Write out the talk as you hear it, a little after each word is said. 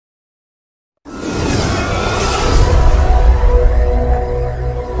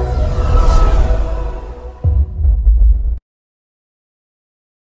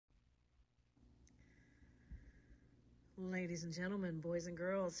ladies and gentlemen, boys and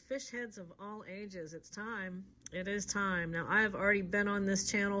girls, fish heads of all ages. It's time. It is time. Now, I have already been on this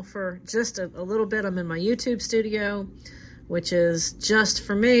channel for just a little bit. I'm in my YouTube studio, which is just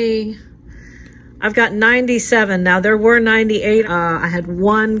for me. I've got 97. Now, there were 98. I had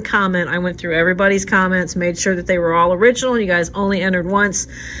one comment. I went through everybody's comments, made sure that they were all original. You guys only entered once.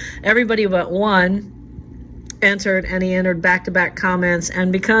 Everybody but one entered, and he entered back-to-back comments.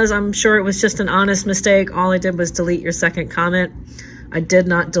 And because I'm sure it was just an honest mistake, all I did was delete your second comment. I did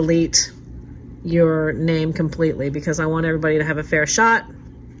not delete your name completely because I want everybody to have a fair shot.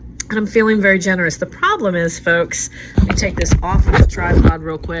 And I'm feeling very generous. The problem is, folks, let me take this off of the tripod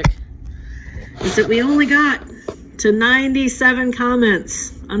real quick, is that we only got to 97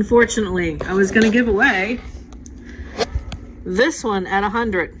 comments. Unfortunately, I was going to give away this one at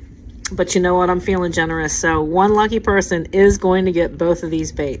 100. But you know what? I'm feeling generous. So one lucky person is going to get both of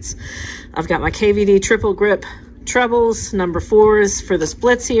these baits. I've got my KVD triple grip trebles, number 4s for the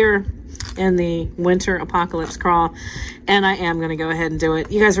splits here and the winter apocalypse crawl. And I am going to go ahead and do it.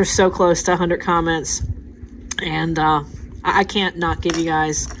 You guys were so close to 100 comments. And I can't not give you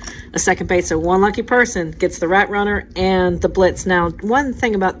guys a second bait. So one lucky person gets the Rat Runner and the Blitz. Now, one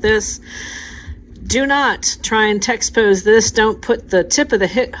thing about this, do not try and text pose this. Don't put the tip of the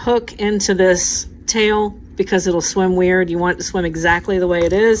hook into this tail because it'll swim weird. You want it to swim exactly the way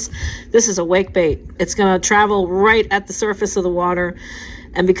it is. This is a wake bait. It's going to travel right at the surface of the water.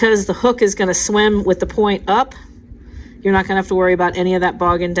 And because the hook is going to swim with the point up, you're not going to have to worry about any of that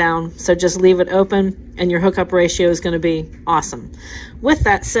bogging down. So just leave it open and your hookup ratio is going to be awesome. With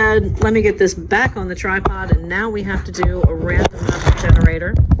that said, let me get this back on the tripod, and now we have to do a random number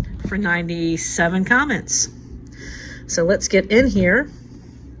generator for 97 comments. So let's get in here,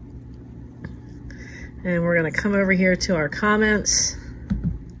 and we're going to come over here to our comments,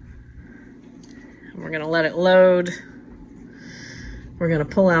 and we're going to let it load. We're going to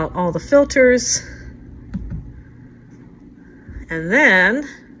pull out all the filters, and then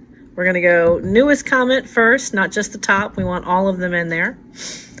we're going to go newest comment first, not just the top. We want all of them in there.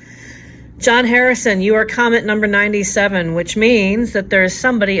 John Harrison, you are comment number 97, which means that there's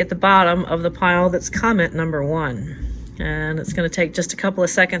somebody at the bottom of the pile that's comment number 1. And it's going to take just a couple of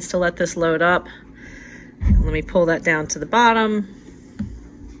seconds to let this load up. Let me pull that down to the bottom.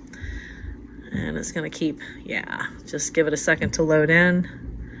 And it's going to keep, yeah, just give it a second to load in.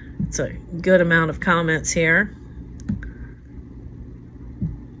 It's a good amount of comments here.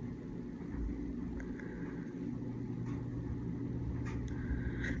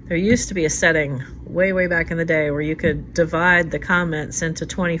 There used to be a setting way back in the day where you could divide the comments into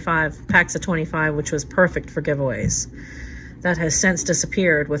 25 packs of 25, which was perfect for giveaways. That has since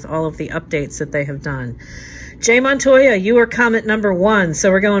disappeared with all of the updates that they have done. Jay Montoya, you are comment number 1. So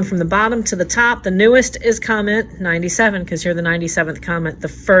we're going from the bottom to the top. The newest is comment 97 because you're the 97th comment. The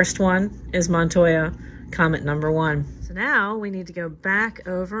first one is Montoya, comment number 1. So now we need to go back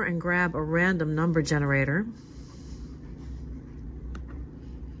over and grab a random number generator.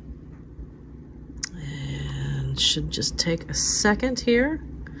 Should just take a second here.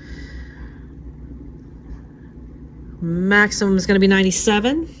 Maximum is going to be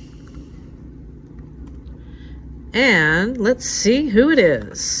 97. And let's see who it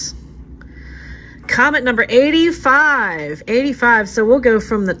is. Comment number 85. 85. So we'll go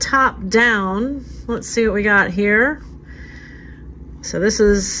from the top down. Let's see what we got here. So this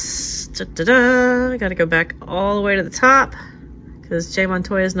is, I got to go back all the way to the top because Jay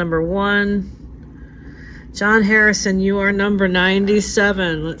Montoya is number 1. John Harrison, you are number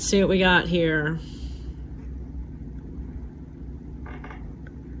 97. Let's see what we got here.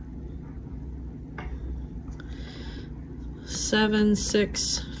 Seven,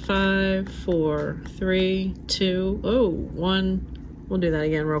 6, 5, 4, 3, 2, 1. We'll do that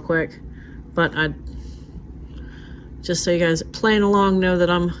again real quick. But I just so you guys playing along know that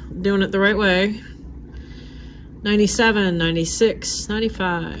I'm doing it the right way. 97, 96,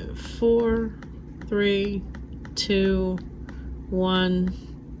 95, 4, 3, 2, 1,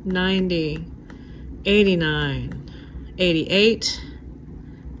 90, 89, 88,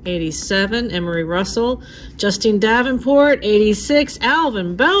 87, Emery Russell, Justine Davenport, 86,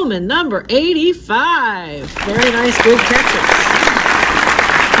 Alvin Bowman, number 85. Very nice, good catches.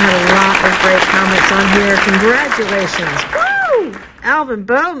 Had a lot of great comments on here. Congratulations. Woo! Alvin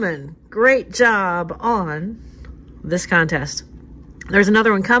Bowman, great job on this contest. There's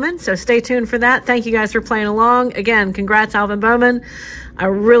another one coming, so stay tuned for that. Thank you guys for playing along. Again, congrats, Alvin Bowman. I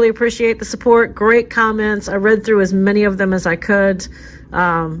really appreciate the support. Great comments. I read through as many of them as I could.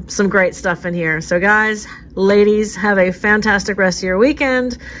 Some great stuff in here. So guys, ladies, have a fantastic rest of your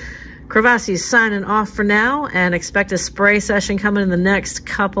weekend. Crevassi's signing off for now, and expect a spray session coming in the next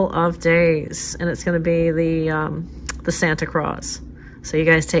couple of days. And it's going to be the Santa Claus. So you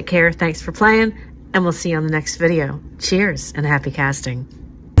guys take care. Thanks for playing, and we'll see you on the next video. Cheers and happy casting.